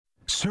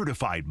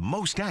Certified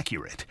most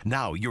accurate.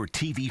 Now your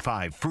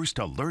TV5 First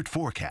Alert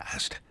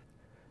forecast.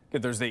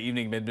 Good Thursday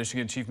evening,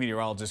 Mid-Michigan Chief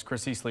Meteorologist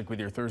Chris Easlick with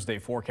your Thursday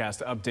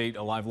forecast update.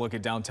 A live look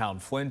at downtown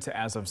Flint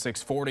as of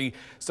 6:40.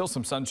 Still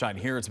some sunshine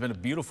here. It's been a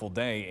beautiful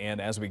day,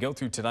 and as we go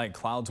through tonight,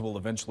 clouds will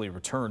eventually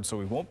return, so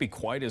we won't be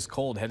quite as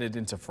cold headed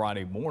into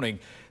Friday morning.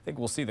 I think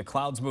we'll see the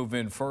clouds move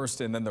in first,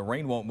 and then the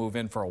rain won't move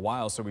in for a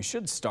while, so we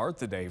should start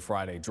the day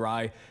Friday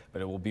dry,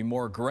 but it will be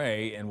more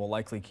gray and will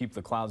likely keep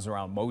the clouds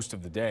around most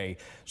of the day.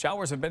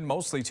 Showers have been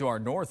mostly to our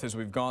north as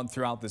we've gone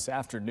throughout this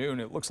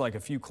afternoon. It looks like a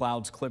few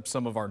clouds clipped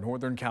some of our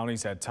northern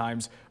counties at times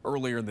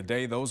earlier in the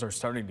day. Those are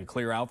starting to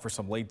clear out for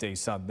some late day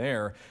sun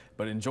there,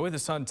 but enjoy the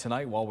sun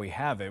tonight while we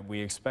have it. We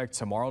expect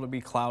tomorrow to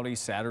be cloudy.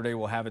 Saturday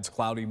will have its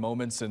cloudy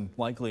moments, and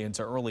likely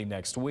into early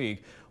next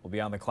week will be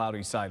on the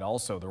cloudy side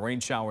also. The rain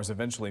showers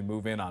eventually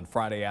move in on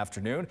Friday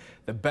afternoon.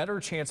 The better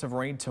chance of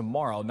rain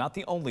tomorrow, not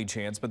the only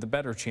chance, but the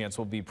better chance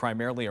will be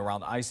primarily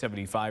around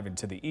I-75 and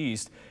to the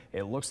east.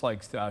 It looks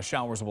like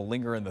showers will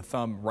linger in the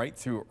thumb right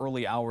through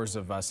early hours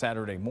of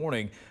Saturday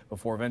morning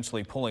before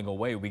eventually pulling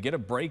away. We get a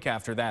break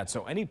after that,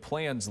 so any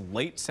plans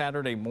late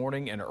Saturday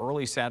morning and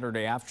early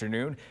Saturday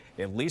afternoon,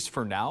 at least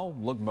for now,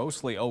 look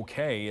mostly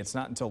okay. It's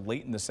not until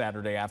late in the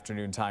Saturday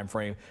afternoon time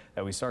frame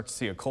that we start to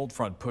see a cold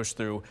front push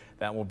through.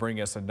 That will bring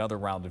us another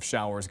round of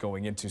showers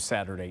going into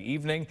Saturday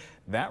evening.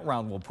 That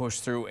round will push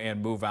through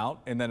and move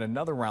out, and then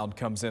another round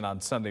comes in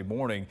on Sunday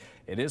morning.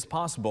 It is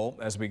possible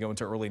as we go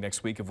into early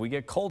next week, if we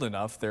get cold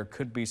enough, there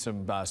could be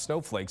some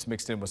snowflakes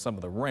mixed in with some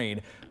of the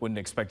rain. Wouldn't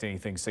expect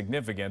anything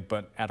significant,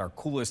 but at our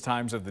coolest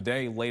times of the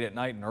day, late at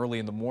night and early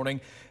in the morning,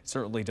 it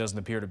certainly doesn't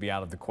appear to be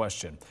out of the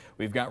question.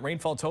 We've got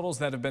rainfall totals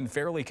that have been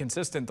fairly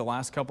consistent the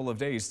last couple of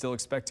days, still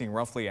expecting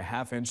roughly a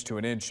 ½ inch to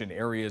an inch in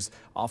areas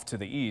off to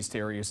the east,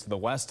 areas to the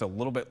west a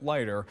little bit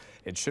lighter.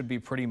 It should be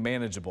pretty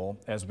manageable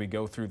as we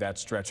go through that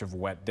stretch of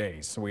wet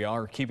days. So we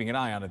are keeping an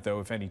eye on it, though,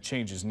 if any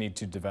changes need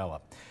to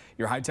develop.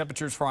 Your high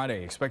temperatures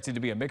Friday expected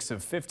to be a mix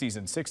of 50s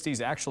and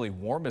 60s, actually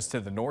warmest to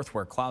the north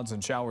where clouds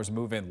and showers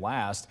move in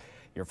last.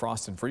 Your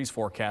frost and freeze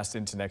forecast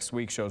into next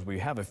week shows we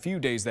have a few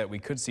days that we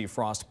could see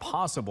frost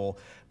possible,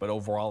 but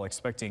overall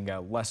expecting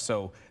less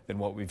so than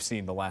what we've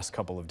seen the last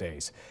couple of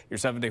days. Your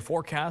 7-day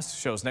forecast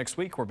shows next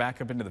week we're back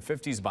up into the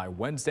 50s by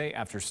Wednesday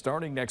after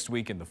starting next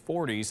week in the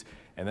 40s,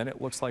 and then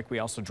it looks like we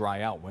also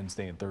dry out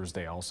Wednesday and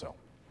Thursday also.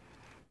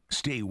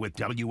 Stay with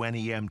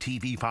WNEM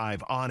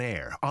TV5 on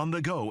air, on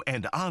the go,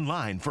 and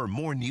online for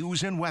more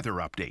news and weather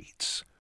updates.